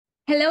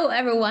Hello,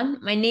 everyone.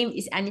 My name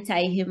is Anita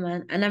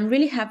Ihuman, and I'm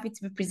really happy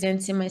to be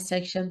presenting my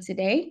section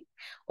today.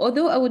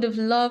 Although I would have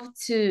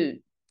loved to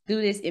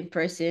do this in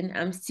person,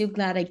 I'm still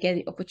glad I get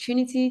the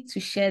opportunity to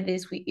share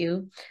this with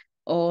you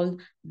all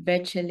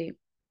virtually.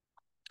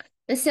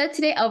 So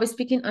today I'll be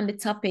speaking on the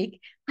topic,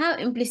 how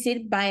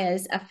implicit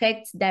bias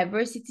affects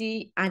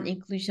diversity and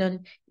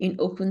inclusion in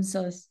open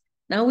source.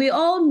 Now, we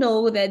all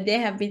know that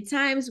there have been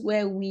times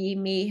where we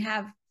may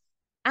have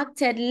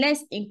acted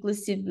less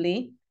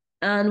inclusively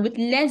and with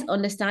less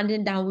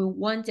understanding than we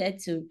wanted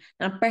to.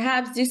 And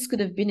perhaps this could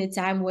have been a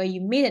time where you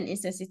made an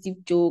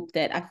insensitive joke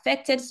that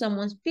affected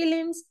someone's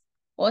feelings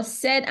or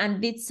said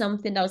and did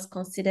something that was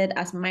considered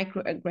as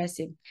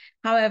microaggressive.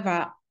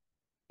 However,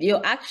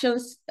 your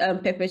actions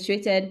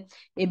perpetuated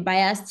a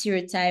biased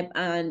stereotype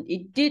and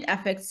it did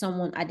affect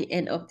someone at the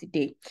end of the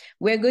day.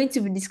 We're going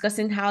to be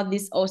discussing how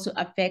this also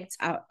affects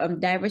our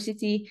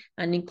diversity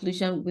and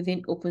inclusion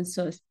within open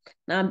source.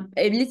 Now,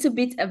 a little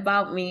bit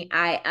about me.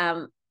 I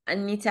am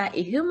Anita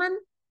Ihuman.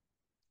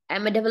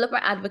 I'm a developer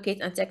advocate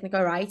and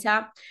technical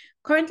writer,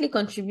 currently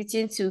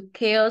contributing to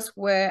CHAOSS,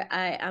 where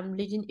I am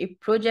leading a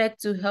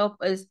project to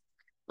help us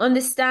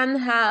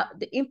understand how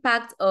the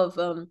impact of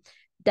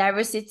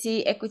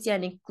diversity, equity,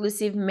 and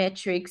inclusive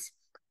metrics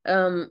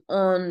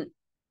on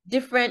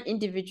different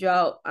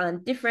individual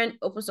and different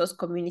open source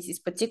communities,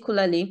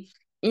 particularly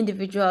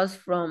individuals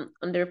from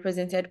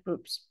underrepresented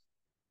groups.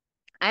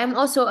 I am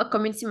also a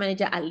community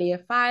manager at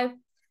Layer 5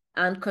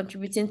 and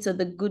contributing to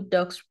the Good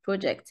Docs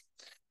project.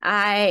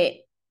 I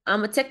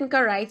am a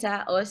technical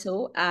writer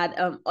also at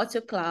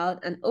AutoCloud,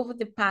 and over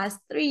the past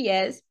 3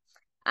 years,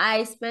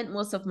 I spent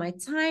most of my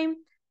time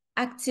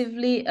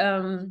actively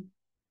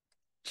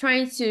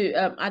trying to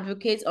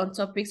advocate on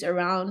topics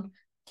around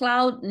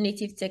cloud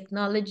native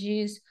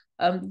technologies,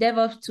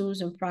 DevOps tools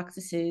and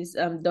practices,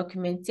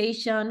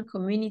 documentation,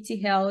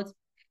 community health,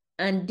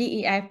 and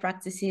DEI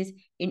practices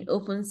in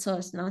open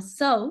source. Now,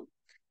 so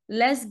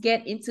let's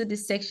get into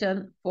this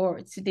section for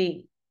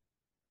today.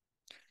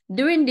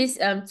 During this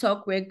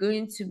talk, we're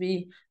going to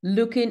be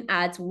looking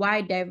at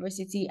why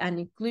diversity and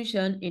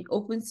inclusion in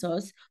open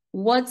source,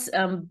 what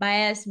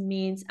bias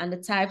means and the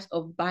types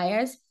of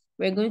bias.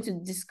 We're going to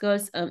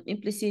discuss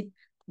implicit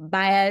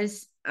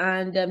bias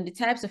and the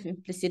types of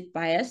implicit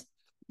bias.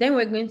 Then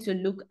we're going to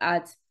look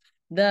at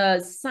the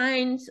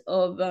signs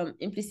of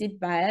implicit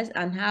bias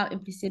and how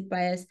implicit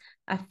bias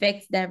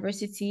affects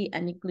diversity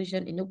and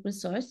inclusion in open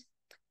source.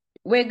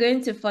 We're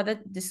going to further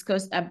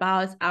discuss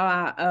about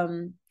our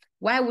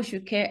why we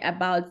should care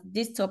about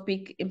this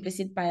topic,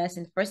 implicit bias,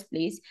 in the first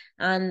place,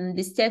 and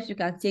the steps we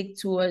can take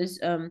towards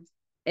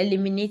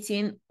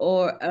eliminating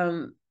or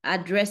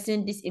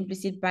addressing this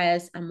implicit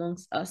bias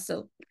amongst us.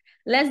 So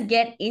let's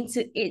get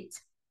into it.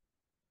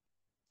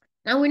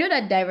 Now, we know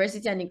that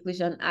diversity and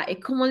inclusion are a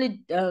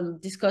commonly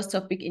discussed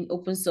topic in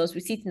open source. We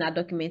see it in our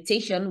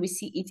documentation. We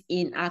see it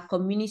in our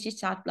community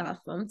chat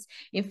platforms.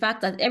 In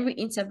fact, at every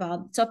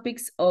interval,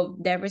 topics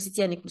of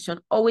diversity and inclusion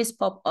always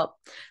pop up.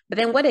 But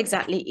then what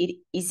exactly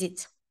is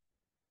it?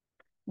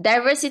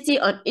 Diversity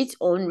on its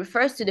own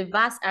refers to the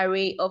vast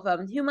array of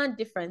human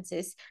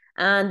differences,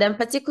 and then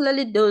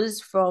particularly those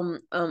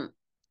from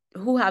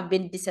who have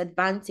been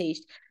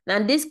disadvantaged. Now,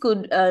 this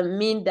could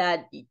mean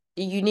that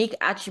the unique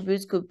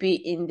attributes could be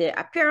in their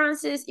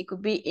appearances, it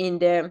could be in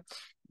their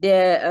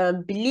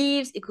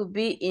beliefs, it could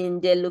be in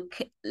their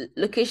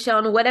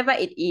location, whatever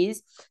it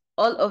is.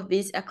 All of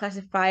these are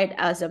classified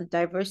as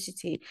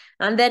diversity.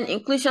 And then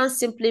inclusion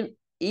simply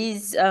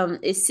is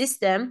a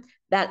system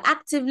that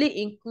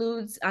actively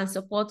includes and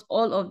supports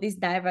all of these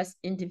diverse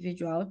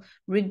individuals,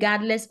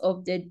 regardless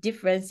of their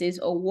differences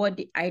or what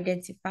they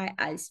identify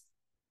as.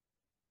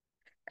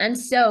 And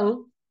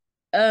so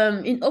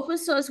in open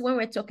source, when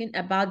we're talking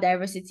about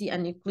diversity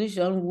and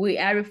inclusion, we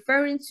are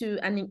referring to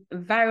an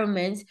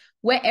environment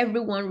where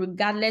everyone,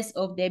 regardless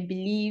of their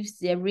beliefs,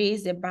 their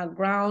race, their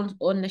background,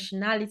 or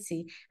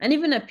nationality, and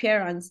even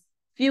appearance,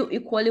 feel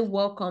equally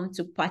welcome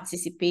to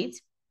participate,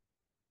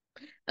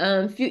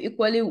 feel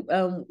equally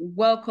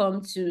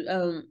welcome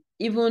to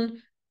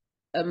even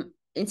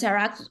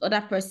interact with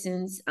other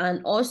persons,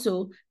 and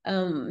also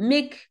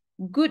make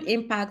good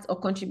impact or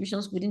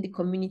contributions within the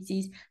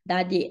communities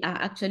that they are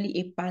actually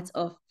a part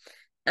of.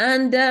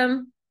 And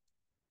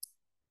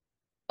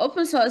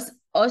open source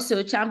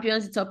also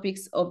champions the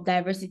topics of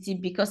diversity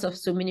because of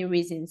so many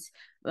reasons.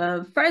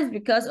 First,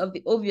 because of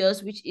the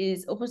obvious, which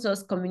is open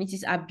source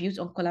communities are built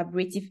on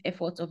collaborative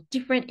efforts of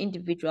different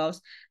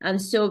individuals.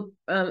 And so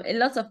a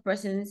lot of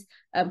persons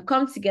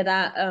come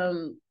together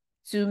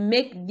to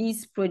make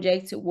these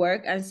projects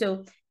work. And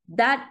so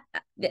that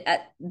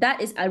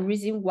is a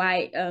reason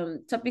why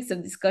topics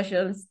of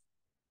discussions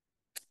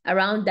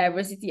around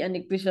diversity and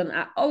inclusion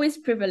are always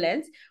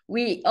prevalent.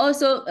 We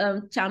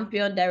also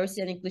champion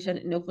diversity and inclusion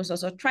in open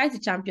source, or try to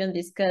champion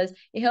this because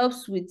it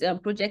helps with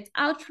project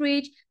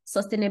outreach,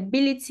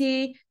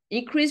 sustainability,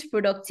 increased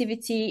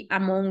productivity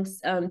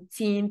amongst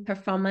team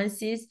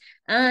performances.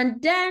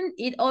 And then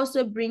it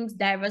also brings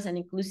diverse and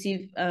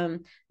inclusive,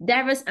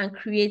 diverse and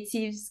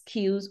creative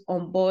skills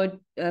on board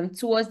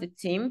towards the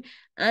team.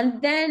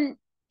 And then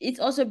it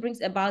also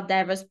brings about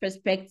diverse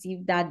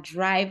perspective that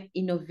drive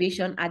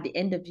innovation at the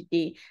end of the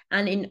day.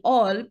 And in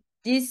all,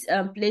 this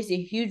plays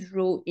a huge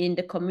role in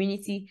the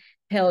community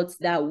health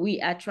that we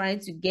are trying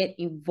to get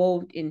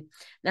involved in.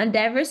 Now,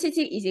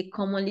 diversity is a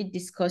commonly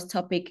discussed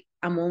topic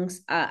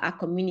amongst our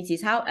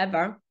communities.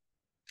 However,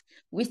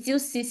 we still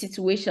see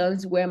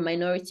situations where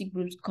minority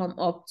groups come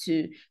up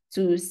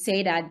to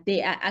say that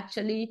they are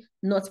actually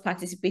not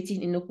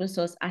participating in open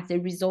source as a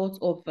result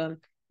of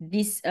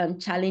these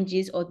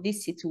challenges or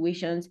these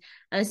situations.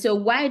 And so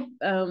why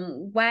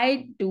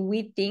do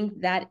we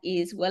think that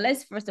is? Well,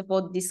 let's first of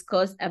all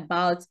discuss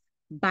about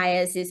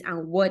biases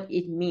and what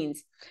it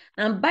means.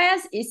 And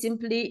bias is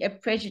simply a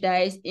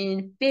prejudice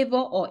in favor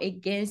or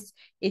against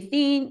a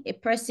thing, a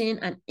person,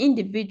 an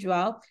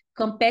individual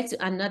compared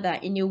to another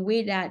in a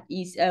way that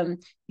is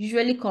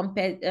usually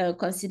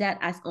considered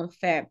as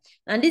unfair.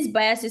 And these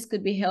biases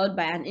could be held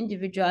by an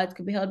individual, it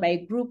could be held by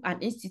a group,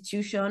 an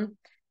institution,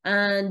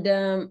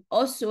 and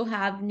also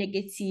have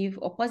negative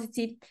or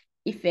positive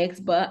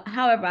effects. But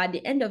however, at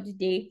the end of the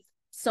day,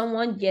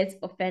 someone gets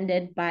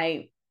offended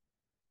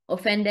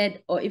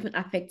or even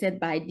affected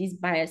by these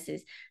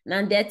biases.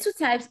 Now, there are two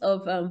types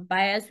of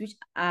bias, which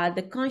are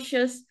the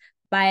conscious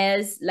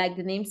bias, like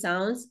the name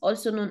sounds,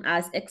 also known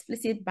as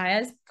explicit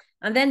bias,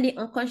 and then the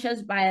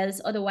unconscious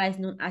bias, otherwise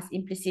known as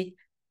implicit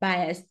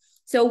bias.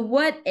 So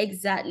what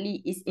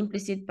exactly is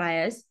implicit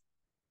bias?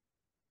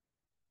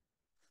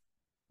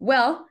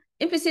 Well,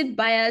 implicit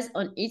bias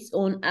on its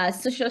own are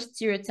social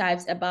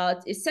stereotypes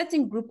about a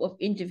certain group of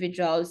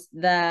individuals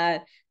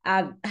that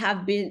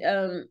have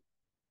been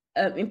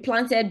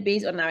implanted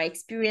based on our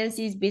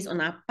experiences, based on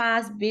our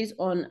past, based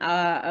on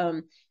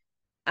our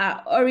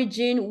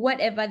origin,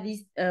 whatever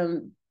these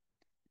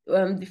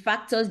the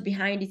factors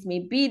behind it may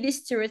be.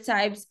 These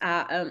stereotypes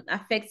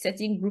affect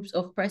certain groups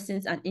of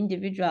persons and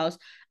individuals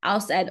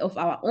outside of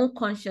our own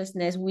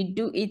consciousness. We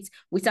do it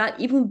without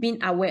even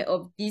being aware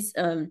of these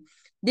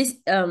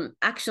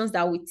actions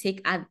that we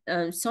take at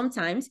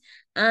sometimes.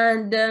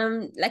 And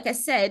like I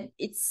said,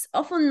 it's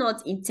often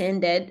not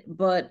intended,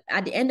 but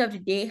at the end of the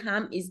day,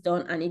 harm is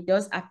done, and it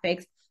does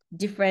affect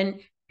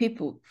different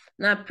people.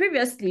 Now,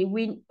 previously,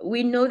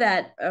 we know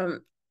that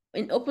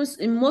in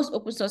most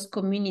open source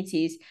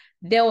communities,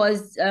 there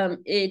was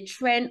a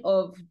trend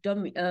of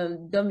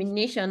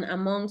domination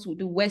amongst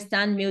the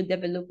Western male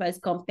developers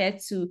compared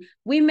to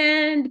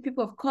women, the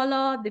people of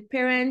color, the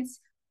parents,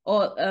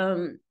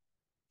 or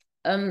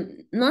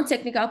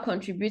non-technical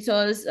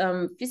contributors,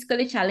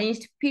 physically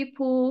challenged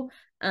people,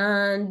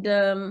 and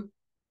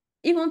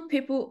even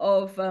people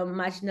of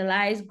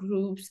marginalized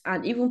groups,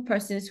 and even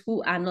persons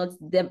who are not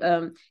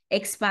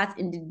experts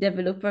in the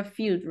developer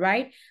field,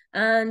 right?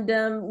 And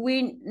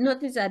we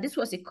noticed that this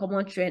was a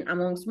common trend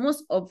amongst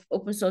most of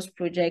open source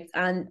projects,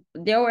 and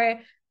there were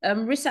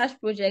research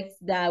projects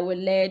that were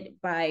led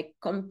by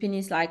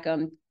companies like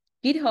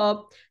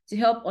GitHub to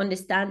help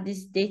understand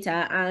this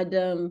data.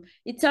 And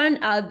it turned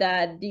out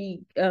that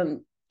the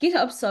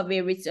GitHub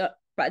survey,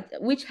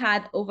 which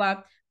had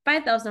over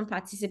 5,000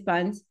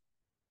 participants,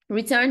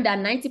 returned that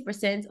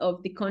 90%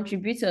 of the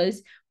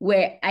contributors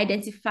were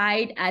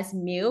identified as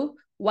male,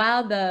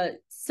 while the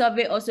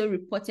survey also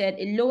reported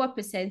a lower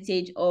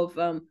percentage of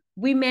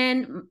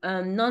women,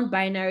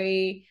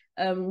 non-binary,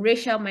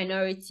 racial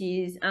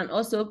minorities, and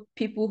also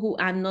people who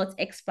are not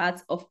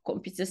experts of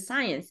computer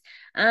science.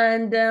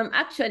 And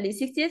actually,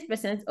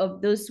 68%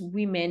 of those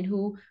women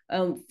who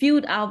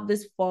filled out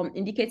this form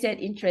indicated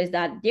interest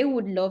that they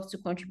would love to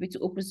contribute to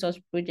open source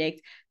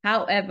projects.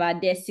 However,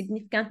 they're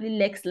significantly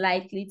less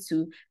likely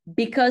to,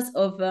 because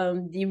of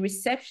the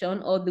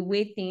reception or the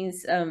way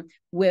things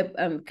were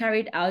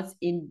carried out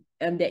in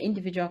their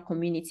individual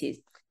communities.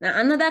 Now,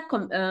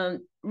 another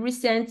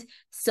recent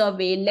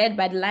survey led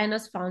by the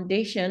Linus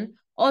Foundation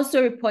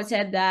also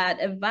reported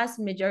that a vast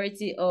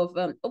majority of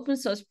open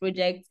source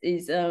projects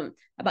is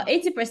about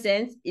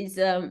 80% is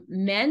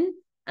men,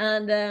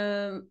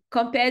 and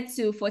compared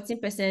to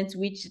 14%,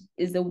 which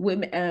is the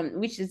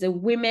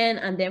women,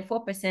 and then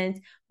 4%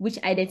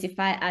 which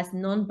identify as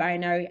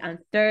non-binary, and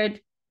third,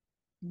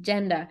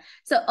 gender.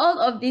 So all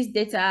of these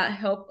data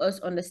help us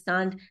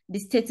understand the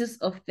status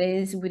of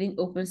things within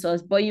open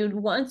source. But you'd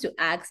want to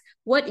ask,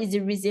 what is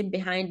the reason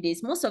behind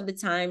this? Most of the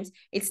times,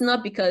 it's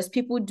not because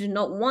people do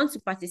not want to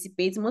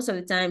participate. Most of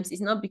the times, it's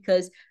not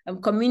because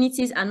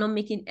communities are not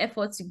making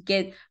effort to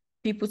get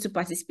people to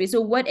participate.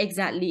 So what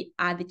exactly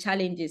are the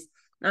challenges?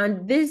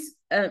 And this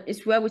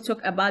is where we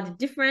talk about the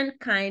different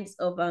kinds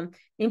of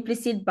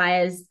implicit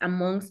bias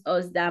amongst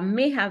us that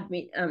may have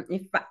been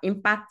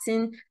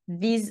impacting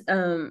these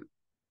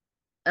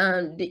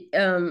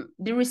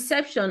the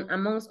reception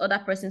amongst other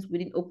persons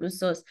within open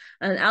source.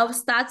 And I'll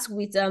start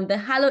with the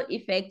halo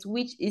effect,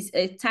 which is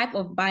a type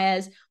of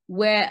bias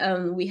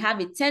where we have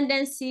a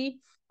tendency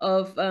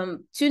of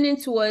tuning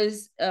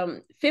towards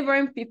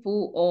favoring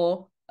people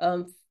or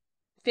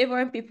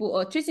favoring people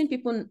or treating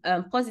people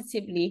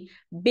positively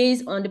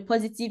based on the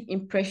positive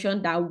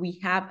impression that we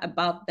have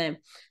about them.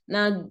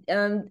 Now,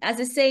 as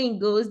the saying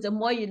goes, the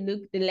more you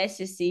look, the less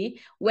you see,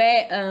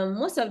 where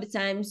most of the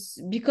times,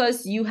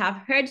 because you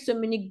have heard so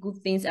many good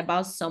things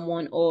about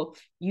someone, or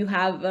you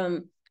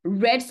have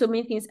read so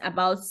many things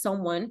about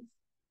someone,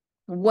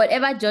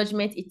 whatever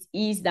judgment it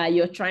is that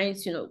you're trying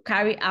to,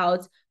 carry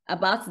out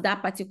about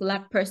that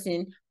particular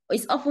person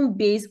is often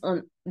based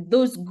on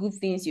those good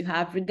things you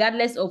have,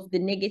 regardless of the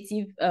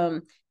negative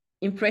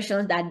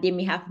impressions that they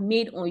may have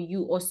made on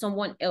you or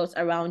someone else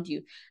around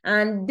you.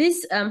 And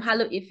this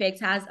halo effect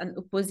has an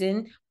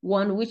opposing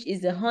one, which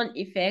is the horn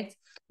effect,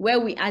 where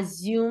we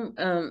assume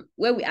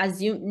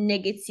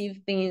negative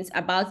things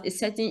about a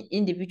certain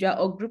individual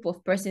or group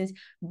of persons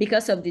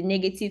because of the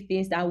negative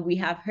things that we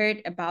have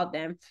heard about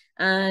them.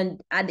 And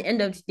at the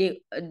end of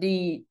the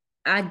day,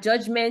 our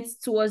judgment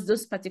towards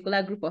those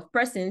particular group of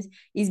persons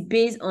is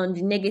based on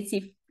the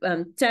negative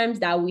terms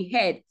that we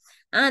heard.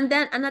 And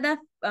then another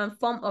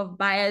form of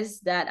bias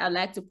that I'd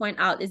like to point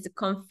out is the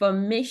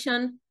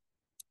confirmation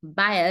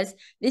bias.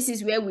 This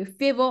is where we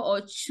favor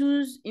or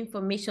choose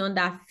information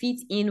that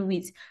fits in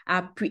with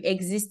our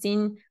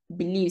pre-existing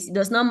beliefs. It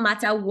does not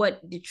matter what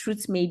the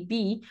truth may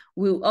be.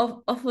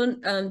 We'll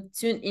often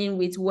tune in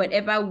with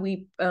whatever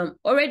we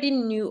already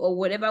knew or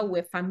whatever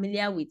we're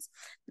familiar with.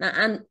 Now,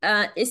 and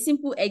a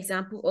simple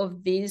example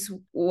of this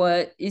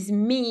is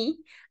me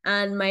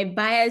and my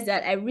bias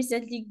that I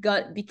recently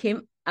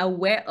became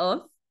aware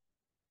of.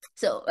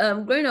 So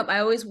growing up, I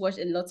always watched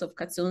a lot of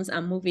cartoons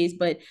and movies,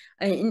 but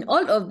in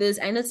all of this,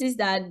 I noticed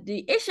that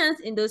the Asians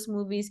in those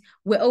movies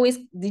were always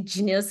the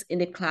genius in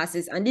the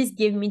classes. And this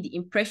gave me the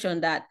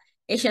impression that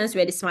Asians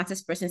were the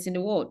smartest persons in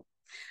the world.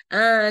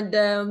 And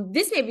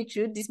this may be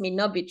true, this may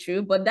not be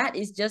true, but that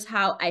is just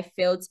how I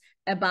felt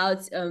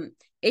about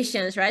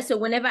Asians, right? So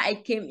whenever I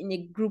came in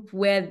a group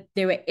where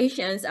there were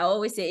Asians, I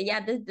always say, yeah,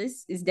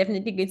 this is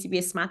definitely going to be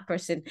a smart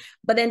person.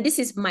 But then this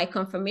is my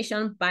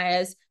confirmation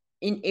bias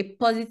in a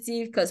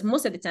positive, because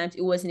most of the times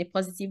it was in a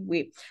positive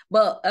way.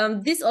 But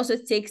this also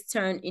takes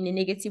turn in a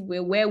negative way,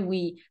 where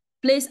we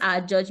place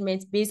our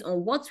judgments based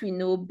on what we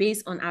know,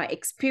 based on our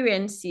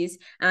experiences,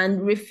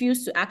 and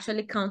refuse to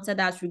actually counter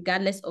that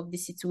regardless of the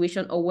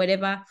situation or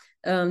whatever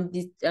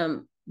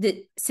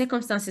the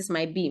circumstances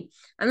might be.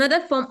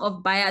 Another form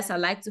of bias I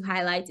like to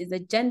highlight is the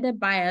gender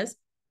bias,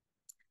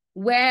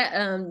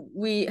 where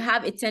we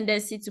have a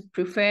tendency to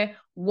prefer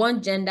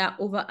one gender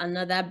over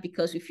another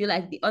because we feel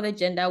like the other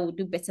gender will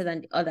do better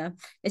than the other.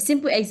 A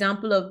simple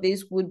example of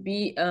this would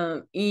be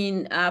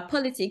in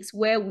politics,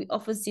 where we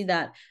often see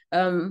that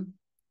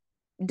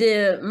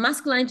the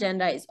masculine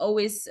gender is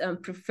always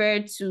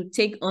preferred to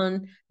take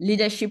on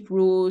leadership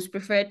roles,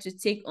 preferred to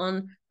take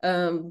on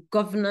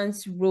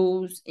governance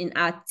roles in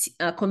our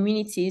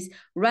communities,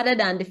 rather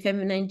than the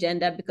feminine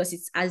gender, because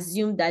it's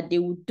assumed that they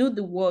would do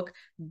the work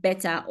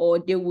better, or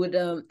they would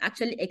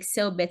actually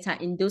excel better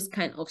in those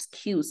kind of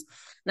skills.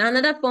 Now,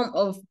 another form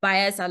of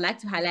bias I'd like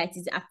to highlight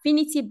is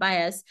affinity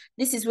bias.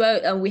 This is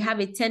where we have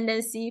a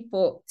tendency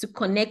to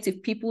connect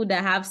with people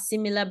that have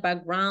similar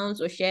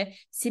backgrounds or share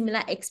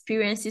similar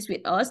experiences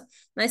with us.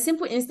 Now, a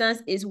simple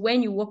instance is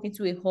when you walk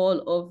into a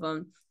hall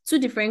of two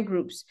different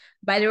groups.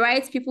 By the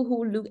right, people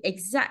who look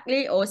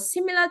exactly or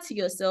similar to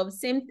yourself,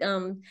 same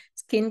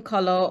skin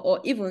color, or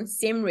even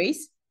same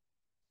race.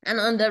 And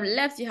on the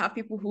left, you have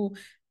people who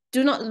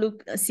do not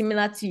look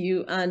similar to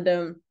you, and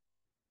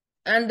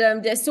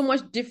there's so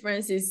much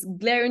differences,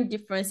 glaring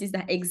differences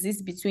that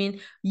exist between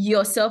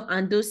yourself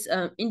and those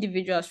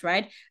individuals,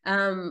 right?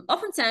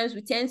 Oftentimes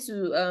we tend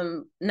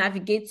to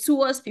navigate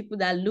towards people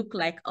that look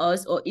like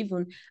us, or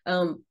even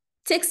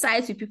take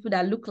sides with people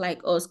that look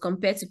like us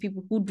compared to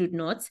people who do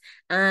not.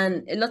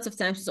 And a lot of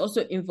times it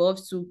also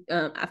involves to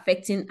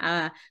affecting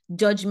our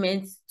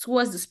judgment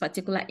towards those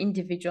particular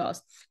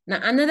individuals. Now,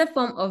 another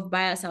form of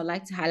bias I would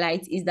like to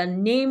highlight is the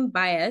name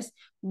bias,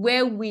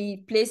 where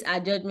we place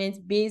our judgment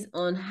based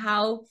on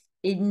how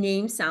a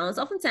name sounds.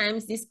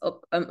 Oftentimes this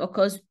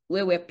occurs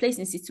where we're placed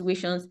in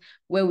situations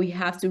where we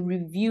have to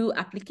review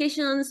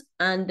applications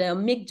and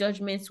make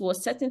judgments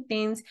towards certain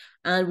things,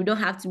 and we don't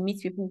have to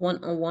meet people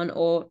one-on-one,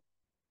 or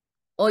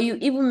you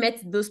even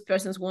met those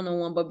persons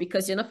one-on-one, but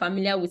because you're not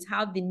familiar with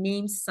how the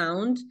names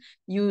sound,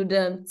 you'd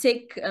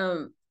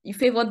you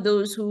favor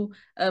those who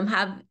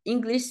have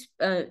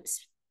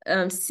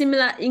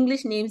similar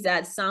English names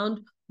that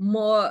sound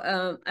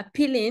more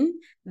appealing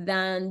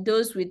than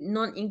those with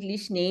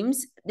non-English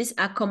names. These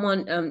are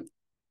common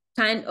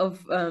kind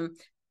of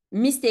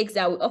mistakes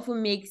that we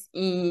often make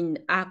in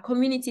our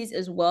communities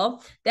as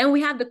well. Then we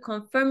have the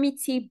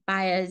conformity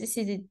bias. This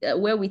is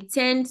where we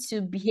tend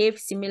to behave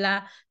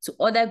similar to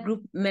other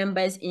group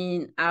members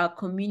in our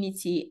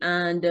community,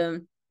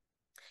 and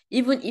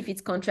even if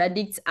it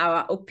contradicts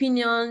our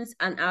opinions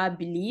and our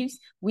beliefs,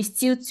 we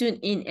still tune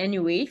in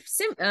anyway.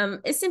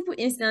 A simple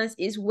instance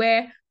is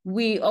where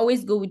we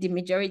always go with the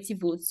majority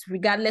votes,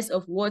 regardless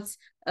of what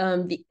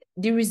the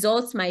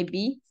results might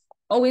be,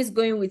 always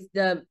going with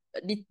the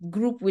the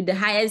group with the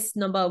highest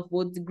number of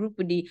votes, the group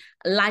with the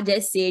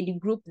largest say, the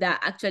group that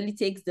actually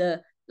takes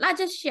the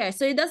largest share.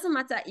 So it doesn't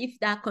matter if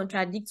that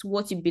contradicts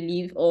what you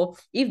believe, or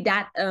if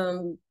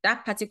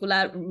that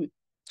particular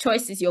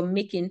choices you're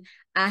making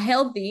are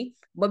healthy,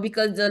 but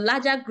because the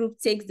larger group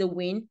takes the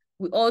win,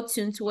 we all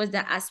tune towards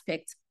that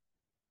aspect.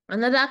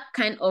 Another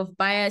kind of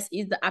bias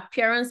is the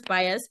appearance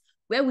bias,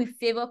 where we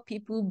favor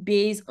people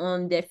based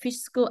on their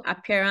physical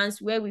appearance,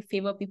 where we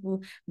favor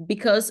people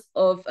because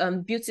of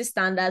beauty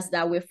standards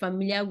that we're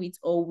familiar with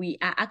or we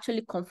are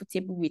actually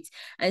comfortable with.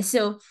 And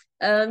so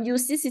you'll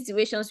see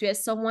situations where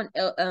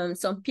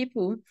some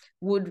people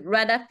would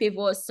rather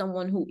favor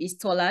someone who is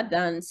taller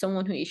than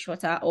someone who is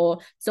shorter, or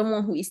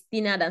someone who is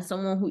thinner than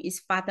someone who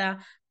is fatter,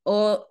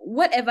 or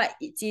whatever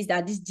it is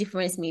that this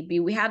difference may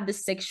be. We have the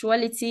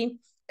sexuality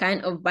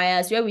kind of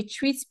bias, where we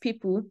treat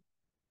people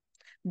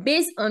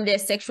based on their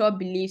sexual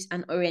beliefs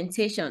and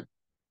orientation.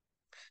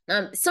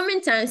 So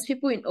many times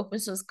people in open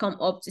source come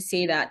up to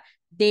say that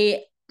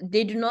they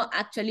do not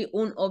actually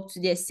own up to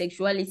their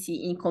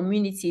sexuality in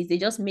communities. They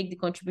just make the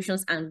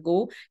contributions and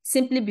go,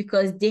 simply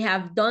because they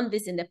have done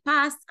this in the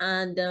past,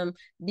 and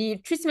the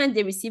treatment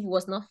they received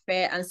was not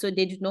fair, and so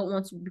they do not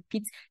want to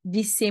repeat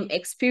these same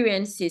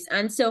experiences.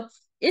 And so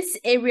it's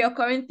a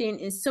recurring thing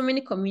in so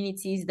many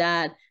communities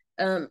that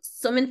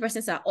so many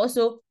persons are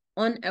also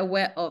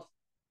unaware of.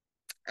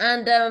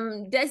 And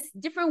there's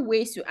different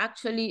ways to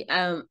actually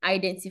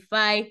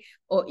identify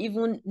or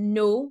even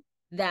know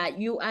that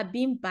you are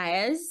being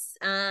biased,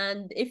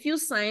 and a few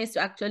signs to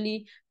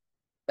actually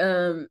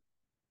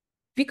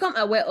become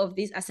aware of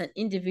this as an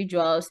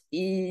individual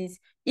is,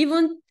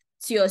 even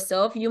to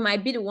yourself, you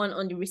might be the one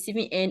on the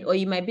receiving end, or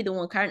you might be the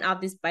one carrying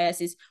out these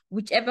biases.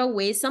 Whichever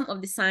way, some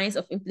of the signs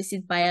of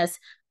implicit bias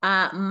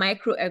are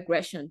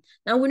microaggression.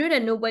 Now, we know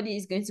that nobody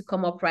is going to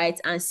come up right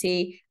and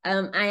say,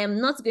 I am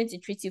not going to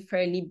treat you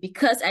fairly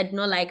because I do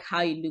not like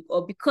how you look,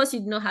 or because you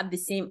do not have the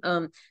same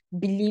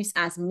beliefs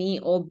as me,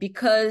 or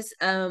because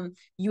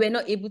you were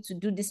not able to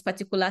do this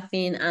particular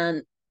thing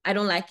and I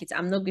don't like it,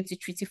 I'm not going to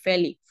treat you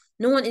fairly.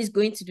 No one is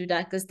going to do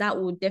that, because that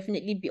would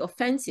definitely be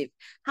offensive.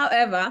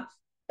 However,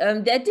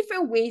 there are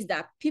different ways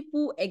that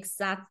people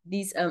exact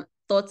these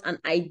thoughts and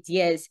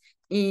ideas,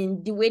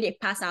 in the way they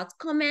pass out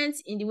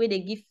comments, in the way they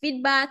give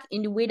feedback,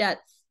 in the way that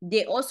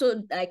they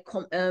also like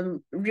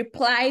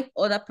reply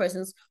other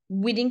persons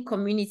within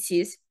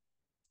communities,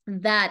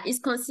 that is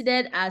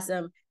considered as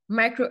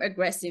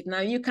microaggressive. Now,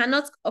 you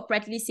cannot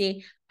uprightly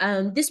say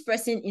this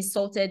person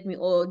insulted me,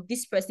 or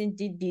this person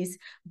did this,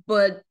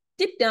 but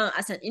deep down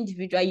as an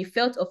individual, you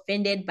felt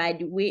offended by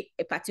the way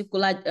a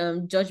particular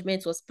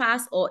judgment was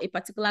passed, or a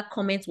particular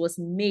comment was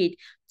made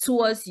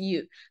towards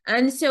you.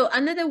 And so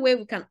another way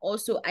we can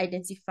also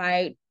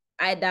identify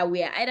either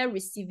we are either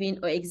receiving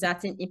or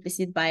exerting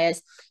implicit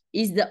bias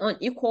is the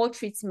unequal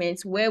treatment,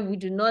 where we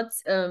do not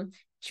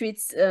treat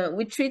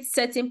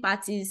certain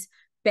parties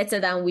better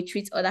than we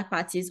treat other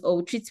parties, or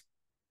we treat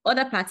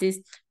other parties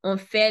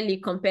unfairly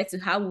compared to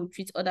how we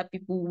treat other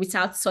people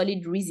without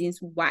solid reasons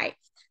why.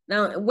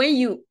 Now, when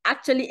you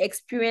actually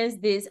experience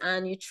this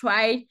and you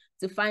try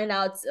to find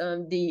out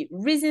the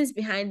reasons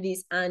behind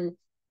this, and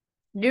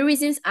the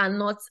reasons are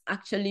not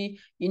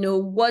actually,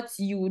 what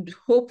you would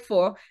hope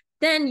for,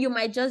 then you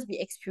might just be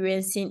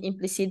experiencing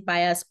implicit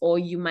bias, or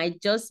you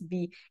might just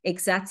be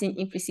exerting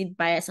implicit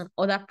bias on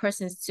other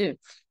persons too.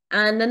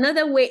 And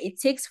another way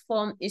it takes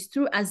form is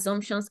through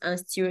assumptions and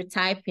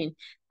stereotyping,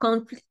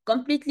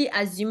 completely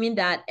assuming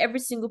that every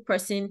single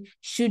person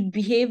should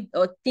behave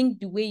or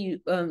think the way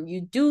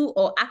you do,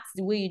 or act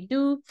the way you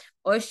do,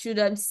 or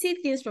should see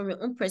things from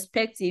your own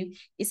perspective.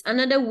 Is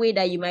another way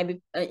that you might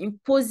be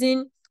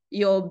imposing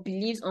your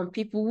beliefs on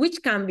people,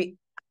 which can be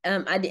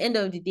at the end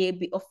of the day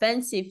be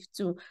offensive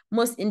to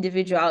most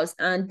individuals.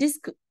 And this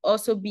could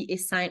also be a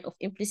sign of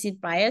implicit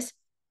bias.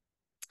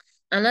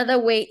 Another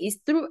way is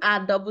through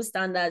our double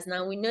standards.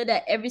 Now, we know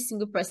that every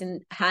single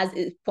person has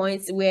a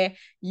point where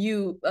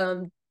you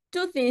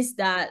do things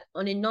that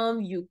on a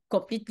norm you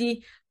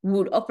completely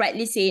would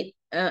uprightly say,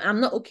 I'm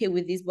not okay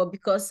with this, but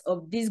because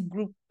of this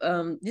group,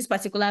 this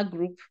particular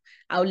group,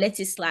 I'll let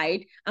it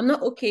slide. I'm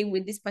not okay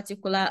with this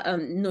particular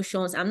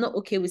notions. I'm not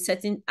okay with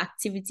certain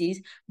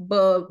activities,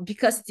 but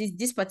because it is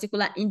this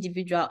particular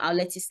individual, I'll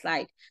let it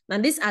slide. Now,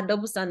 these are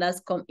double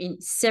standards come in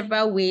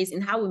several ways,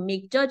 in how we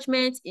make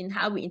judgments, in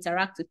how we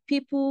interact with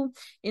people,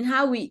 in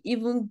how we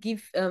even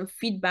give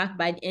feedback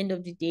by the end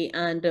of the day.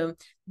 And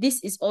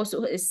this is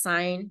also a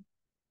sign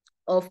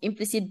of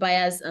implicit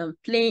bias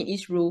playing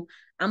its role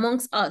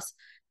amongst us.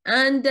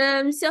 And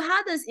so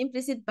how does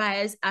implicit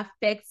bias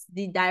affect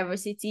the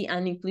diversity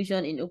and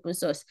inclusion in open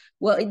source?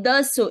 Well, it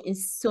does so in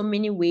so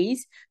many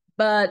ways,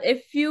 but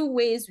a few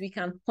ways we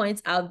can point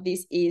out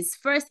this is,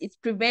 first, it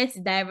prevents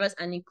diverse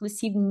and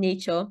inclusive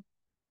nature,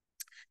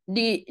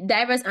 the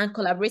diverse and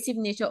collaborative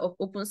nature of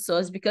open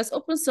source, because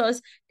open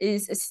source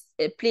is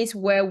a place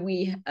where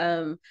we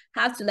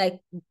have to like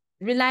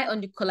rely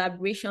on the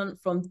collaboration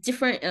from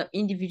different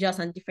individuals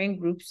and different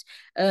groups.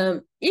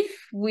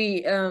 If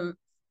we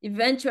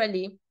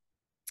eventually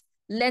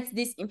let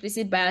this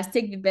implicit bias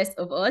take the best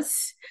of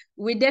us.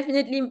 We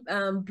definitely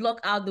block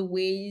out the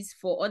ways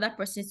for other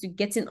persons to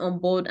getting on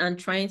board and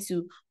trying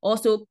to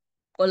also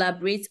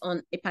collaborate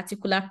on a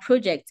particular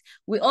project.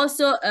 We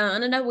also,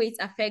 another way it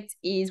affects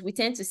is we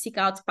tend to seek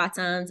out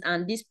patterns,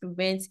 and this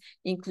prevents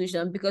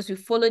inclusion because we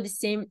follow the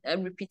same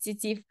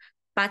repetitive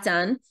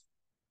pattern.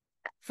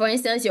 For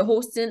instance, you're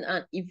hosting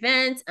an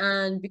event,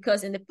 and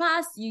because in the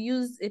past you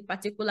used a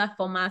particular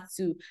format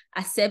to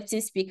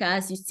accepting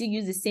speakers, you still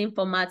use the same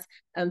format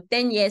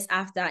 10 years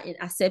after in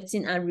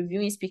accepting and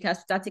reviewing speakers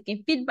without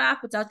taking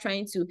feedback, without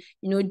trying to,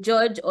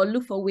 judge or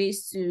look for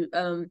ways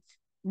to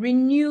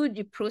renew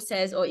the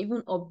process or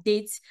even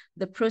update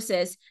the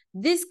process.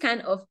 This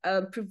kind of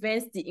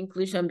prevents the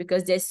inclusion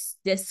because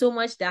there's so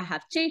much that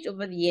have changed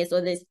over the years,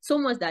 or there's so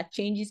much that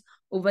changes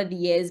over the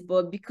years,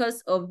 but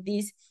because of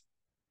this,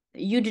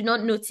 you do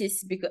not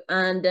notice, because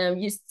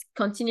you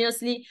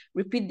continuously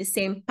repeat the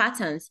same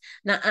patterns.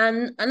 Now,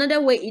 and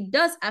another way it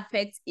does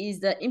affect is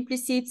the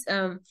implicit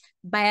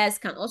bias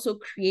can also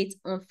create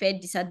unfair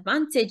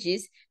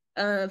disadvantages.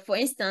 For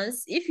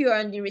instance, if you are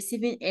on the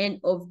receiving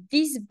end of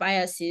these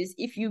biases,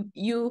 if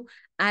you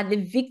are the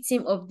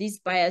victim of these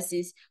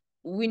biases,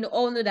 we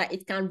all know that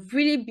it can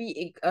really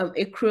be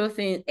a cruel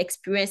thing.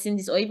 Experiencing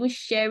this or even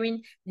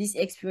sharing these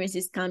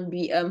experiences can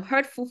be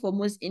hurtful for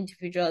most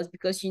individuals,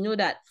 because you know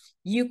that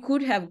you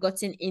could have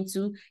gotten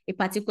into a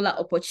particular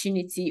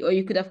opportunity, or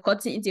you could have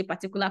gotten into a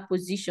particular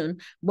position,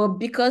 but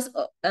because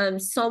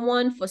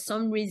someone for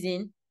some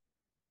reason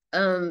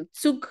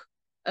took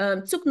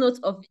note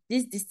of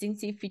these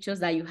distinctive features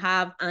that you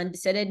have and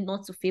decided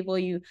not to favor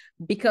you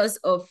because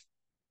of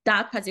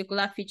that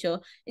particular feature.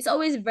 It's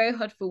always very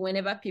hurtful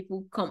whenever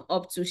people come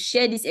up to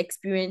share these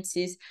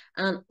experiences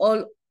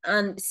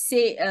and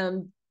say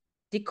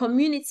the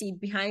community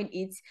behind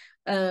it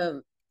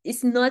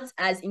is not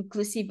as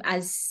inclusive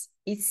as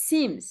it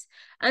seems.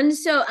 And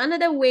so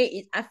another way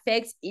it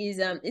affects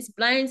is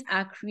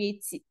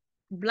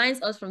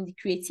blinds us from the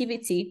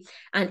creativity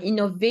and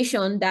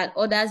innovation that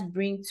others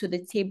bring to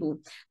the table.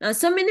 Now,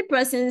 so many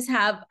persons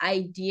have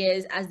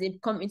ideas as they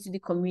come into the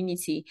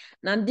community.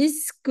 Now,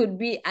 this could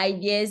be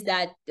ideas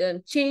that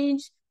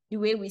change the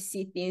way we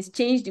see things,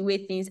 change the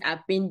way things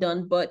are being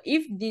done. But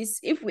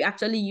if we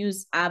actually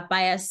use our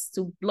bias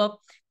to block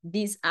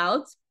this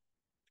out,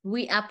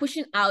 we are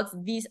pushing out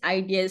these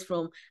ideas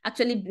from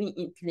actually being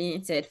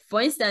implemented. For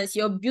instance,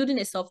 you're building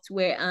a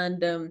software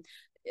and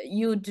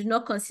you do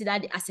not consider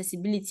the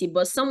accessibility,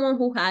 but someone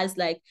who has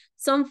like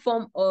some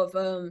form of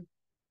a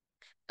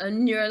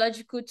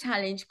neurological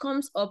challenge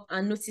comes up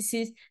and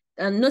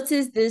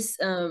notice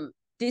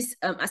this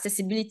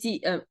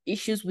accessibility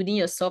issues within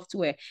your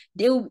software.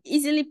 They will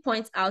easily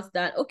point out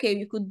that, okay,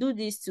 you could do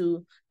this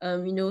to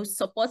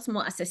support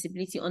more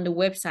accessibility on the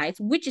website,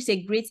 which is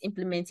a great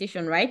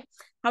implementation, right?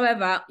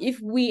 However, if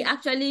we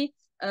actually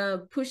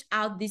push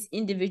out these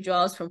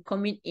individuals from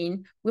coming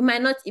in, we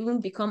might not even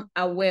become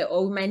aware,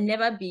 or we might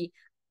never be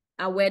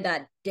aware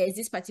that there's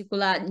this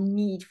particular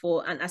need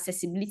for an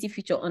accessibility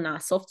feature on our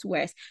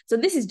softwares. So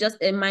this is just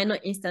a minor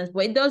instance,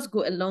 but it does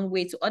go a long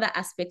way to other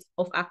aspects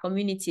of our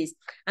communities.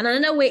 And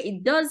another way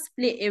it does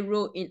play a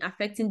role in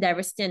affecting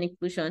diversity and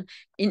inclusion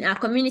in our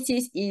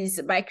communities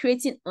is by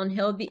creating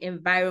unhealthy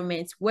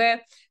environments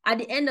where at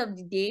the end of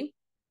the day,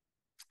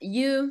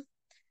 you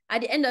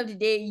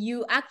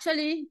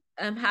actually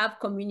have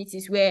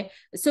communities where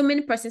so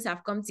many persons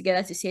have come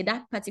together to say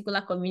that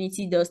particular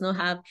community does not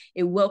have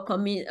a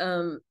welcoming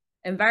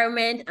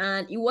environment,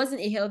 and it wasn't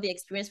a healthy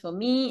experience for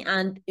me.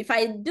 And if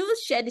I do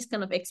share this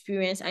kind of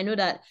experience, I know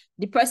that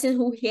the person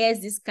who hears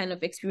this kind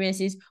of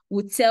experiences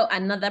would tell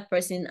another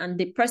person, and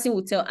the person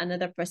will tell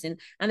another person,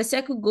 and the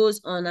circle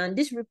goes on, and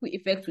this ripple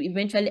effect will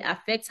eventually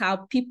affect how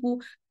people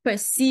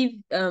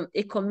perceive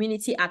a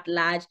community at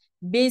large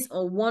based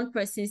on one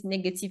person's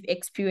negative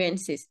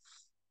experiences.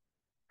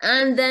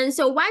 And then,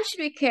 so why should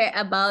we care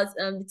about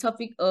the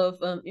topic of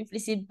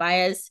implicit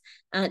bias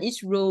and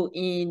its role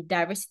in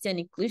diversity and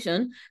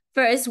inclusion?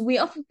 First, we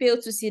often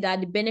fail to see that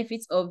the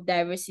benefits of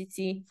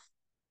diversity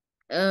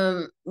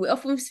we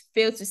often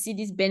fail to see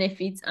these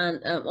benefits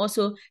and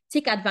also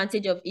take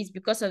advantage of it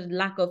because of the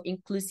lack of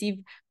inclusive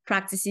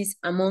practices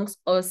amongst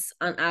us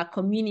and our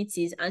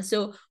communities. And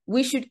so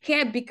we should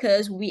care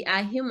because we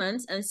are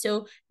humans, and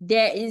so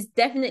there is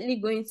definitely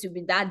going to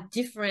be that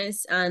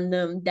difference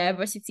and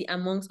diversity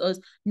amongst us,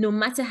 no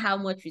matter how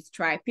much we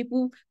try.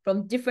 People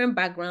from different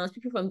backgrounds,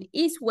 people from the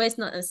east, west,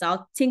 north, and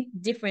south think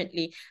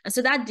differently, and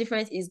so that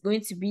difference is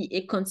going to be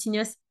a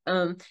continuous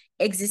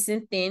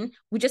existing thing.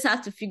 We just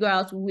have to figure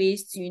out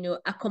ways to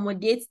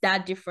accommodate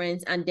that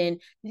difference and then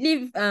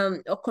live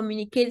or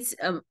communicate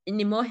in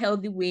a more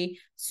healthy way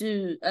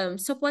to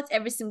support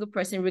every single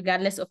person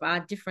regardless of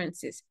our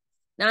differences.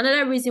 Now,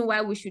 another reason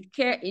why we should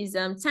care is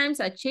times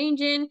are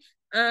changing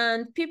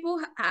and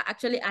people are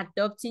actually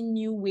adopting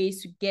new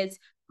ways to get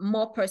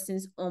more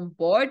persons on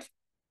board,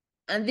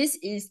 and this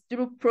is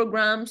through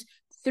programs,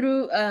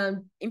 through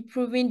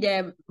improving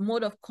their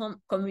mode of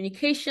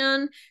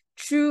communication,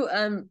 through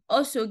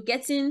also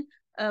getting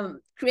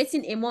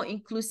creating a more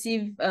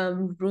inclusive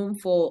room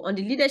for on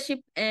the leadership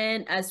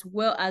end, as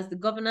well as the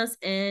governance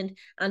end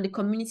and the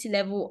community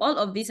level. All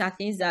of these are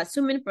things that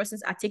so many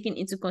persons are taking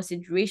into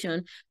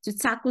consideration to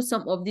tackle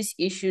some of these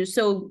issues.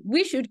 So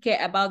we should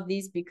care about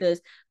this,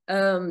 because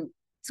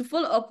to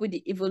follow up with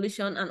the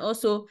evolution and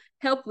also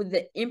help with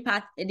the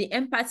impact, the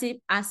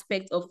empathy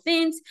aspect of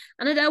things.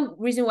 Another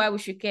reason why we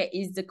should care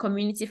is the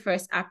community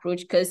first approach,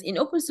 because in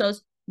open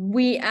source,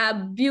 we are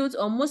built,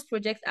 or most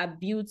projects are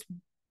built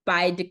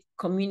by the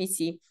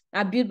community,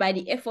 are built by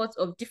the efforts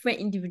of different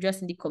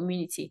individuals in the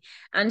community.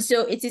 And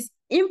so it is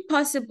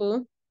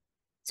impossible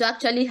to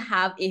actually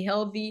have a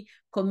healthy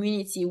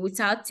community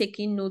without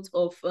taking note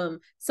of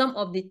some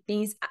of the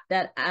things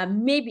that are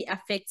maybe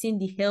affecting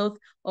the health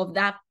of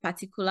that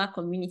particular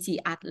community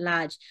at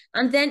large.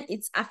 And then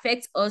it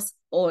affects us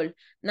all.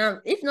 Now,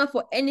 if not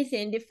for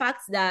anything, the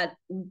fact that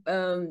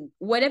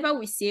whatever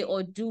we say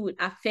or do would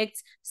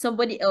affect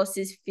somebody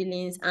else's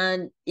feelings,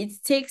 and it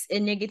takes a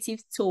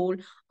negative toll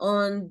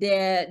on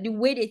the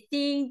way they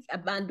think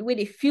about, the way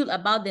they feel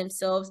about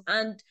themselves.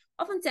 And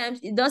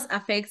oftentimes it does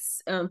affect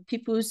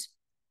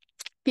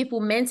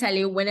people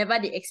mentally whenever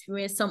they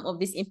experience some of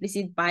this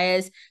implicit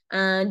bias,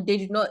 and they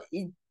do not,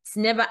 it's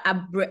never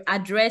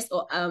addressed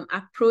or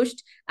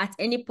approached at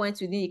any point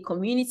within the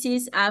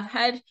communities. I've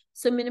had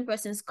so many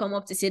persons come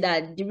up to say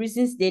that the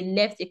reasons they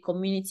left a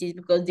community is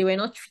because they were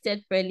not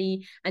treated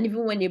fairly, and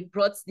even when they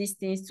brought these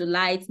things to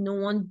light, no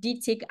one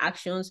did take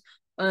actions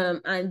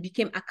and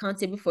became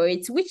accountable for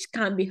it, which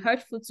can be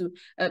hurtful to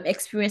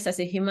experience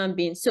as a human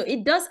being. So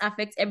it does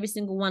affect every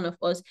single one of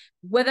us,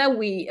 whether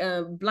we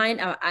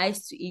blind our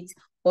eyes to it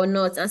or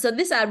not. And so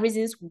these are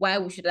reasons why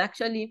we should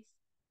actually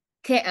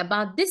care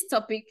about this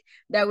topic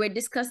that we're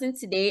discussing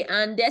today.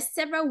 And there's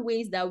several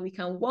ways that we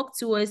can work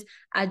towards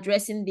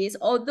addressing this.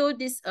 Although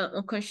these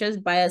unconscious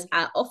bias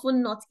are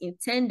often not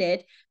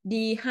intended,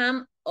 the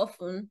harm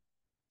often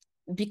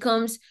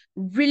becomes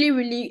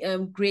really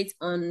great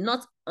on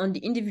not on the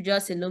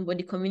individuals alone, but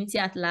the community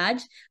at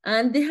large.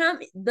 And the harm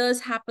does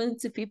happen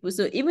to people.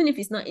 So even if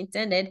it's not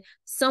intended,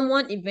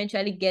 someone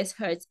eventually gets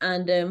hurt.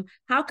 And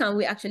how can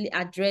we actually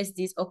address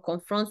this or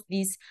confront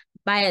these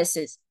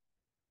biases?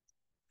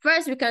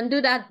 First, we can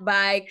do that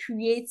by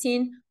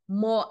creating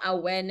more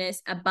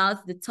awareness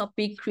about the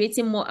topic,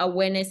 creating more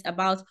awareness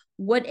about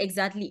what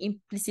exactly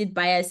implicit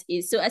bias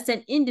is. So as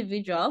an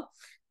individual,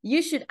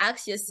 you should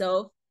ask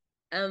yourself,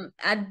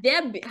 have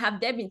there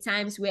been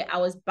times where I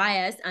was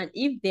biased? And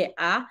if there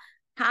are,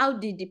 how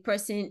did the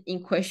person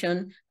in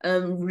question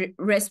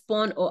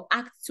respond or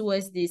act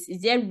towards this?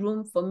 Is there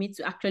room for me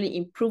to actually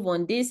improve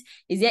on this?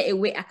 Is there a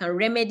way I can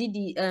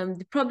remedy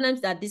the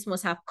problems that this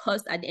must have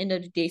caused at the end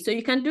of the day? So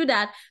you can do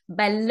that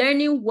by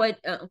learning what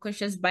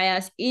unconscious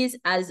bias is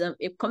as a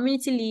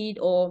community lead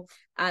or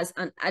as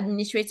an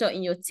administrator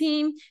in your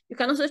team. You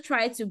can also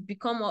try to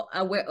become more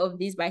aware of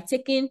this by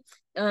taking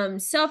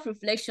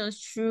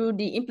self-reflections through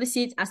the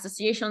implicit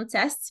association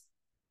test,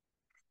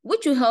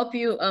 which will help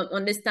you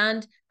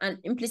understand an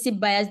implicit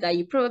bias that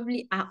you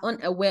probably are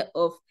unaware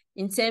of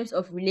in terms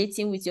of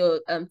relating with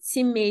your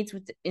teammates,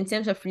 in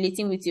terms of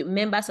relating with your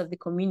members of the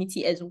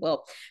community as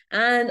well.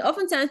 And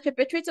oftentimes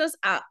perpetrators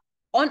are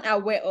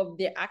unaware of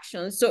their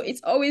actions. So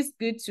it's always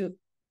good to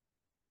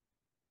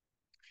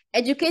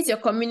educate your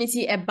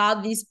community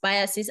about these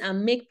biases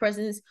and make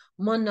persons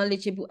more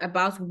knowledgeable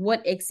about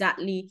what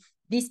exactly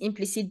this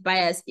implicit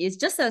bias is,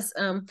 just as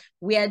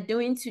we are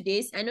doing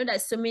today. I know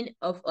that so many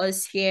of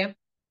us here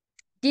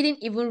didn't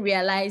even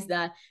realize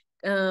that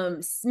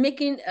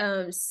making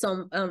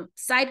some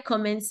side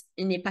comments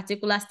in a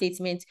particular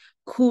statement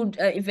could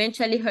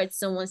eventually hurt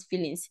someone's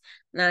feelings.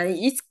 Now,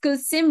 it could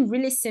seem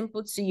really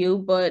simple to you,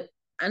 but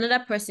another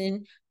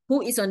person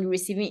who is on the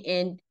receiving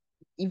end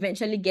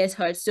eventually gets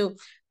hurt. So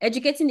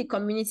educating the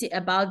community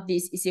about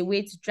this is a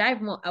way to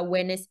drive more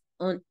awareness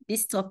on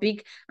this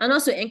topic, and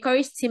also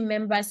encourage team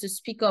members to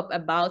speak up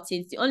about it.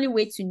 It's the only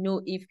way to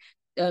know if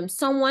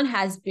someone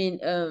has been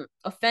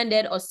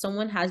offended, or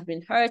someone has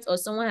been hurt, or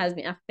someone has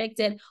been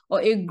affected,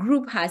 or a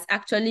group has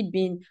actually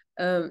been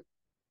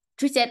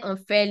treated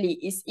unfairly,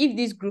 is if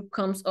this group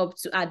comes up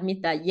to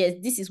admit that, yes,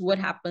 this is what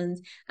happened,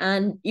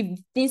 and if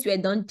things were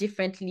done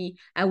differently,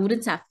 I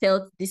wouldn't have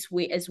felt this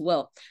way as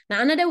well.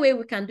 Now, another way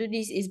we can do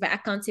this is by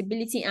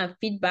accountability and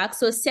feedback.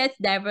 So set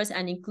diverse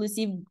and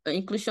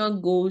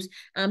inclusion goals,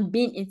 and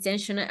being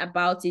intentional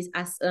about it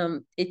as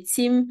a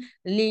team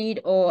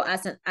lead or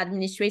as an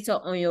administrator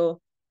on your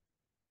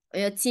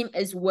team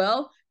as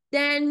well.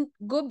 Then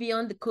go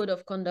beyond the code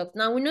of conduct.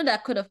 Now, we know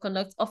that code of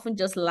conduct often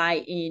just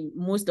lie in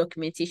most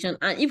documentation,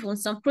 and even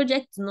some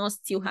projects do not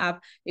still have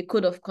a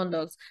code of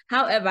conduct.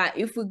 However,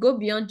 if we go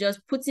beyond just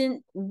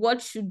putting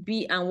what should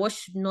be and what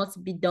should not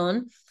be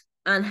done,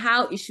 and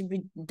how it should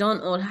be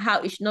done or how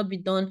it should not be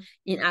done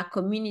in our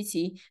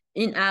community,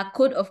 in our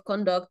code of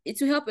conduct, it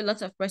will help a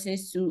lot of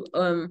persons to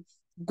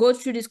go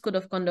through this code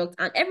of conduct,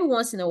 and every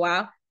once in a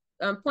while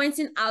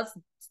pointing out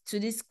to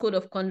this code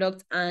of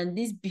conduct and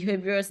these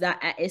behaviors that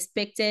are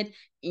expected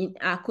in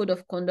our code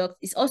of conduct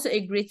is also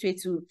a great way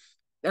to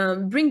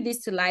bring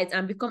this to light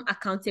and become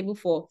accountable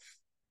for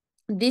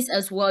this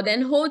as well.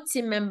 Then hold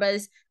team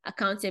members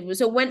accountable.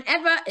 So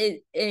whenever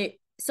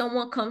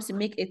someone comes to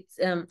make it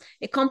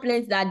a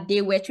complaint that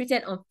they were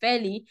treated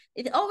unfairly,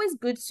 it's always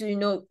good to, you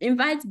know,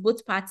 invite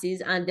both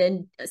parties and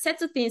then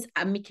settle things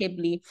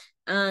amicably.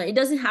 It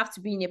doesn't have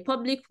to be in a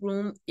public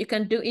room. You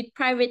can do it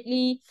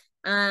privately,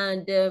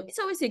 and it's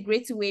always a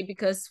great way,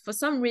 because for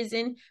some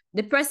reason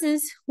the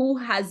persons who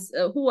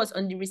was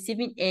on the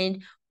receiving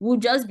end will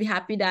just be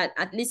happy that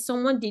at least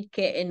someone did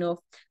care enough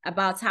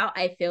about how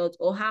I felt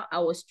or how I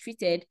was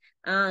treated,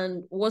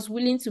 and was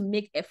willing to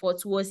make effort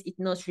towards it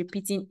not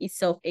repeating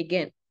itself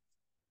again.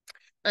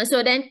 And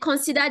so then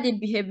consider the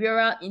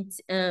behavioral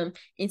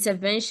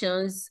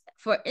interventions.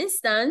 For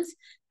instance,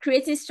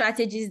 creating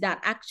strategies that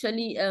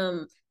actually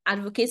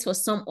advocates for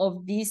some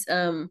of these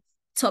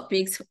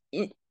topics.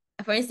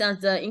 For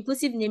instance, the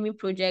inclusive naming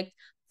project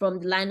from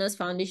the Linus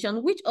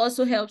Foundation, which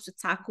also helps to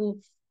tackle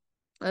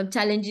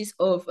challenges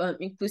of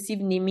inclusive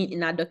naming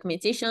in our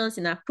documentations,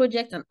 in our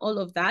project, and all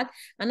of that.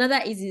 Another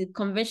is the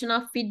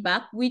conventional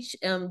feedback, which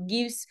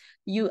gives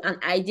you an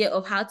idea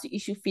of how to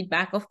issue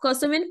feedback. Of course,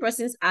 so many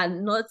persons are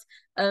not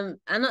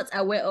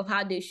aware of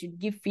how they should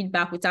give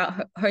feedback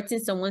without hurting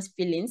someone's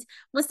feelings.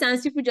 Most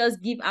times people just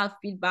give out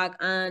feedback,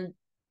 and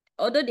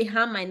although the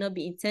harm might not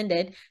be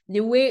intended,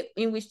 the way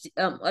in which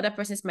other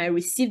persons might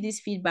receive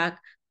this feedback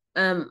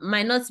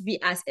might not be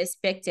as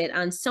expected,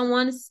 and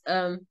someone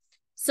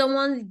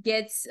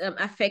gets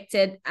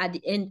affected at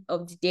the end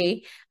of the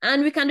day.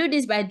 And we can do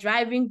this by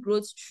driving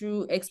growth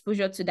through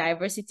exposure to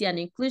diversity and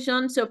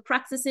inclusion. So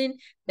practicing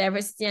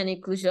diversity and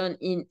inclusion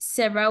in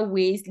several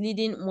ways,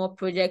 leading more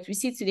projects. We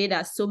see today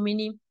that so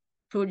many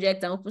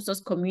projects and open source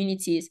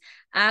communities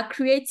are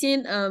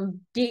creating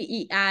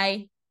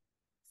DEI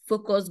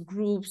focus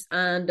groups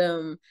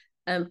and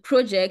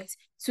projects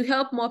to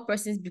help more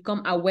persons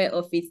become aware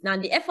of it. Now,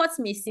 the efforts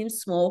may seem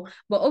small,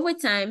 but over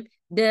time,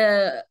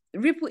 the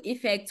ripple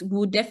effect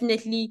will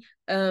definitely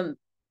play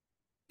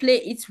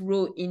its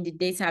role in the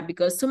data,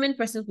 because so many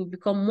persons will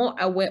become more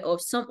aware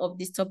of some of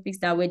these topics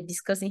that we're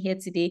discussing here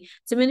today.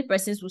 So many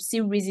persons will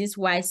see reasons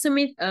why some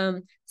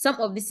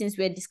of these things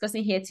we're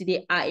discussing here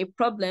today are a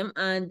problem,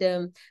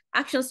 and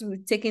actions will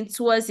be taken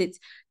towards it.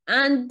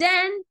 And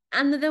then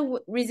another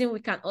reason we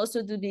can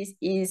also do this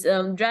is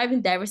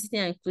driving diversity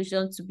and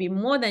inclusion to be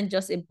more than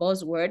just a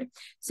buzzword.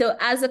 So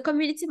as a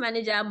community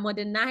manager,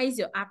 modernize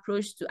your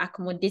approach to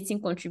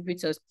accommodating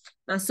contributors.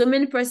 And so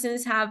many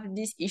persons have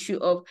this issue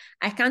of,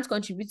 I can't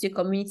contribute to a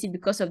community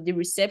because of the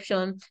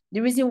reception. The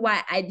reason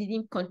why I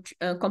didn't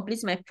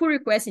complete my pull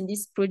request in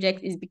this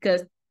project is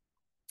because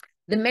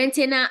the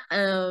maintainer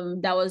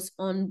that was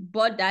on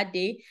board that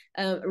day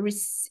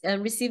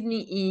received me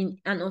in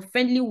an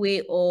unfriendly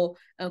way, or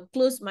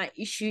closed my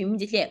issue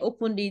immediately I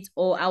opened it,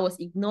 or I was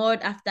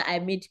ignored after I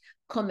made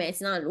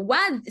comments. Now,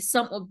 while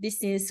some of these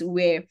things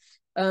were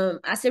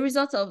as a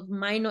result of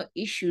minor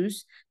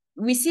issues,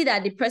 we see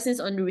that the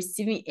persons on the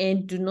receiving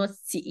end do not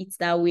see it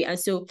that way. And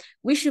so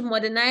we should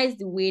modernize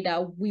the way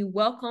that we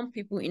welcome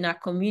people in our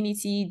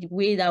community, the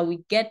way that we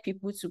get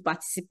people to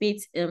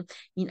participate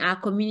in our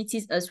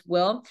communities as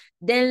well.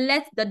 Then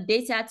let the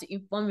data to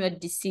inform your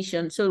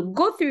decision. So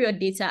go through your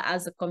data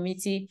as a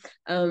community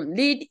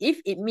lead. If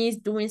it means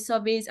doing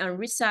surveys and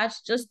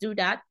research, just do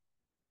that.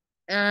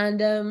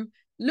 And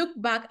look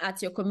back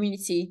at your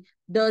community.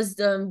 Does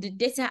the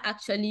data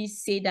actually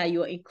say that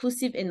you're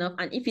inclusive enough?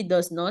 And if it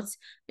does not,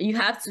 you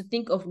have to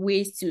think of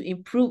ways to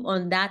improve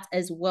on that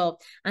as well,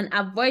 and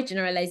avoid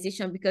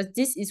generalization, because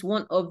this is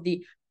one of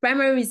the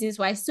primary reasons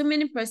why so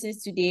many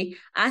persons today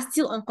are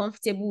still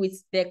uncomfortable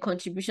with their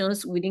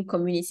contributions within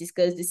communities,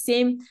 because the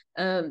same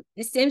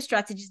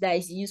strategies that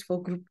is used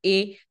for group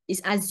A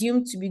is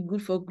assumed to be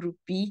good for group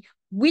B,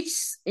 which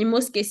in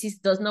most cases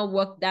does not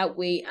work that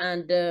way.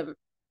 And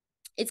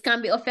it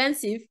can be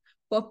offensive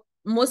for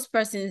most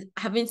persons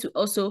having to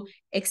also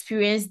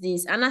experience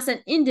this. And as an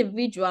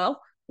individual,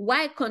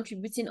 while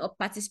contributing or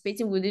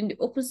participating within the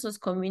open source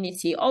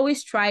community,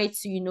 always try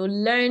to,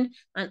 learn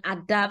and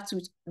adapt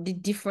with the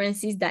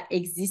differences that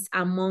exist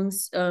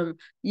amongst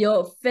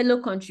your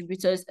fellow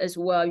contributors as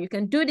well. You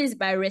can do this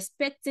by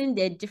respecting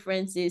their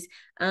differences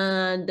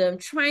and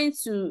trying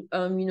to,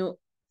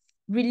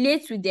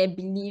 relate with their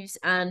beliefs.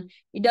 And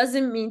it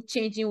doesn't mean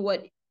changing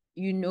what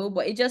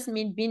but it just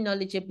means being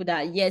knowledgeable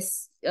that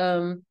yes,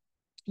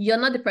 you're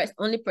not the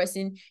only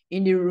person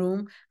in the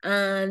room,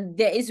 and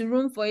there is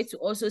room for you to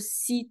also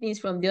see things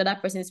from the other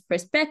person's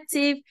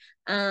perspective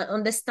and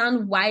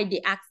understand why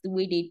they act the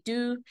way they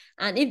do.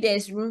 And if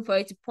there's room for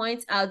you to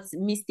point out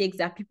mistakes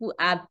that people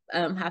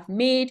have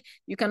made,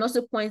 you can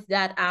also point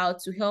that out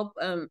to help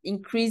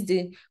increase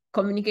the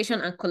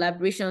communication and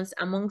collaborations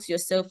amongst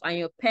yourself and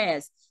your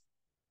peers.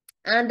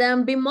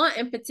 And be more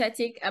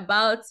empathetic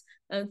about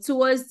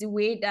towards the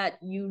way that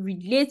you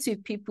relate to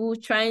people,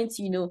 trying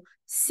to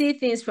see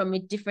things from a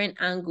different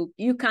angle.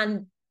 You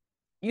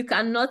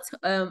cannot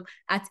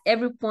at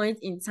every point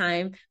in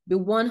time be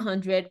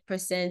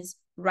 100%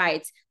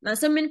 right. Now,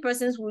 so many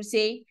persons will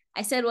say,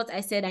 I said what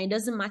I said, and it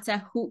doesn't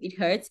matter who it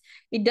hurts.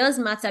 It does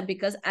matter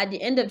because at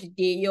the end of the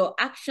day, your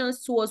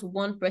actions towards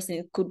one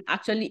person could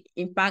actually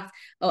impact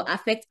or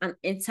affect an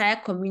entire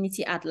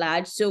community at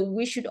large. So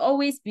we should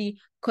always be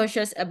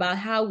cautious about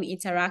how we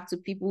interact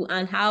with people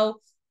and how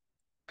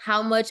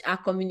much our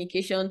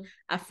communication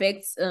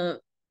affects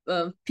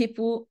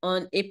people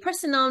on a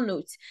personal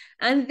note.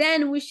 And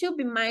then we should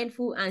be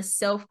mindful and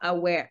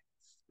self-aware.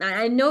 And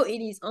I know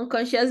it is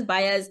unconscious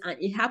bias and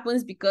it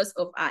happens because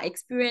of our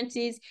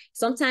experiences.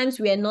 Sometimes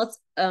we are not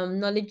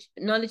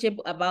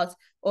knowledgeable about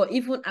or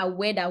even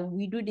aware that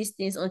we do these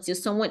things until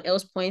someone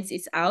else points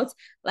it out.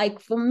 Like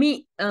for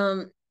me,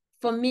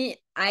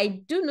 I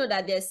do know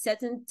that there's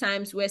certain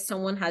times where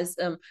someone has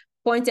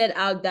pointed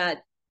out that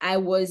I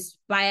was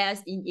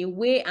biased in a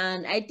way,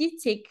 and I did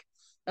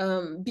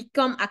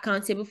become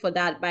accountable for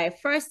that by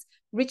first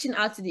reaching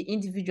out to the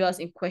individuals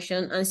in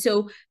question. And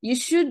so you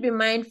should be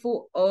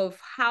mindful of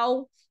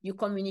how you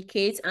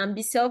communicate and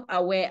be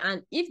self-aware.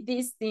 And if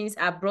these things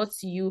are brought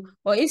to you,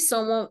 or if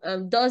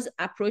someone does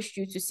approach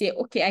you to say,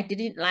 okay, I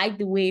didn't like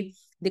the way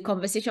the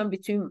conversation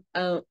between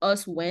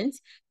us went,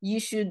 you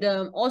should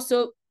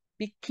also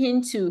be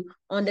keen to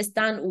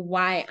understand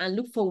why and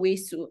look for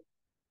ways to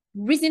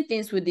reason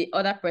things with the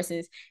other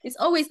persons. It's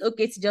always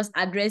okay to just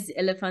address the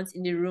elephant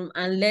in the room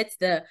and let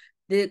the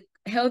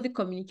healthy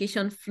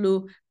communication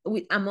flow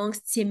with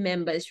amongst team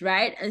members,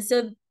 right? And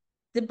so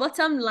the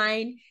bottom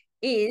line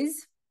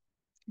is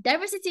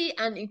diversity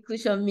and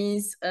inclusion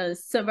means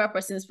several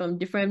persons from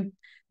different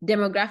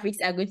demographics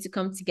are going to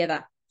come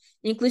together.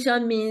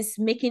 Inclusion means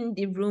making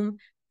the room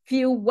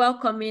feel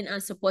welcoming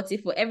and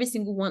supportive for every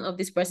single one of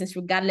these persons,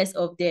 regardless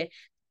of their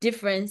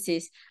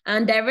differences.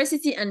 And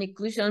diversity and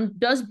inclusion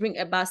does bring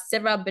about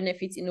several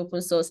benefits in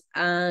open source,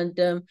 and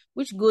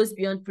which goes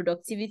beyond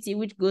productivity,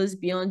 which goes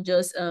beyond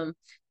just the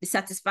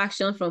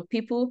satisfaction from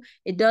people.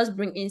 It does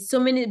bring in so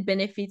many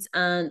benefits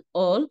and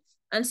all.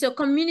 And so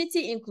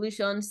community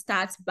inclusion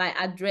starts by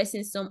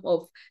addressing some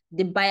of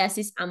the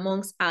biases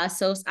amongst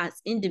ourselves as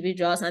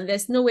individuals. And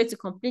there's no way to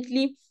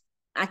completely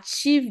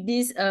achieve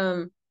this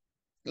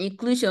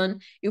inclusion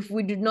if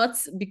we do not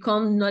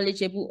become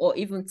knowledgeable or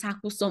even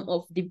tackle some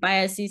of the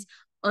biases,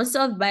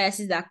 unsolved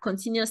biases that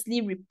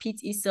continuously repeat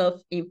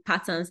itself in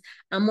patterns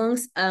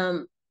amongst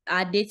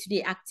our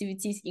day-to-day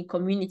activities in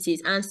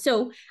communities. And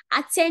so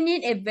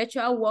attaining a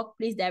virtual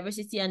workplace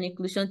diversity and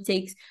inclusion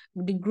takes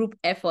the group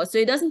effort. So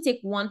it doesn't take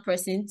one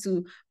person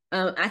to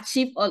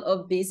achieve all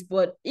of this,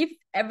 but if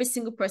every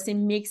single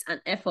person makes an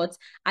effort,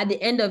 at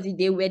the end of the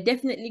day, we're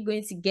definitely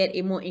going to get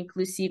a more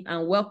inclusive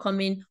and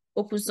welcoming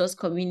open source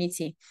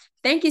community.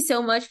 Thank you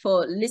so much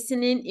for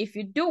listening. If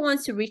you do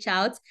want to reach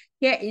out,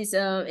 here is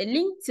a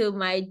link to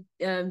my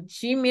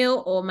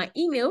Gmail or my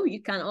email.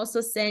 You can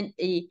also send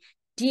a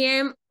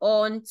DM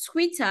on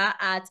Twitter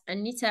at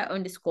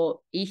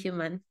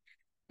Anita_Ihuman.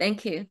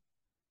 Thank you.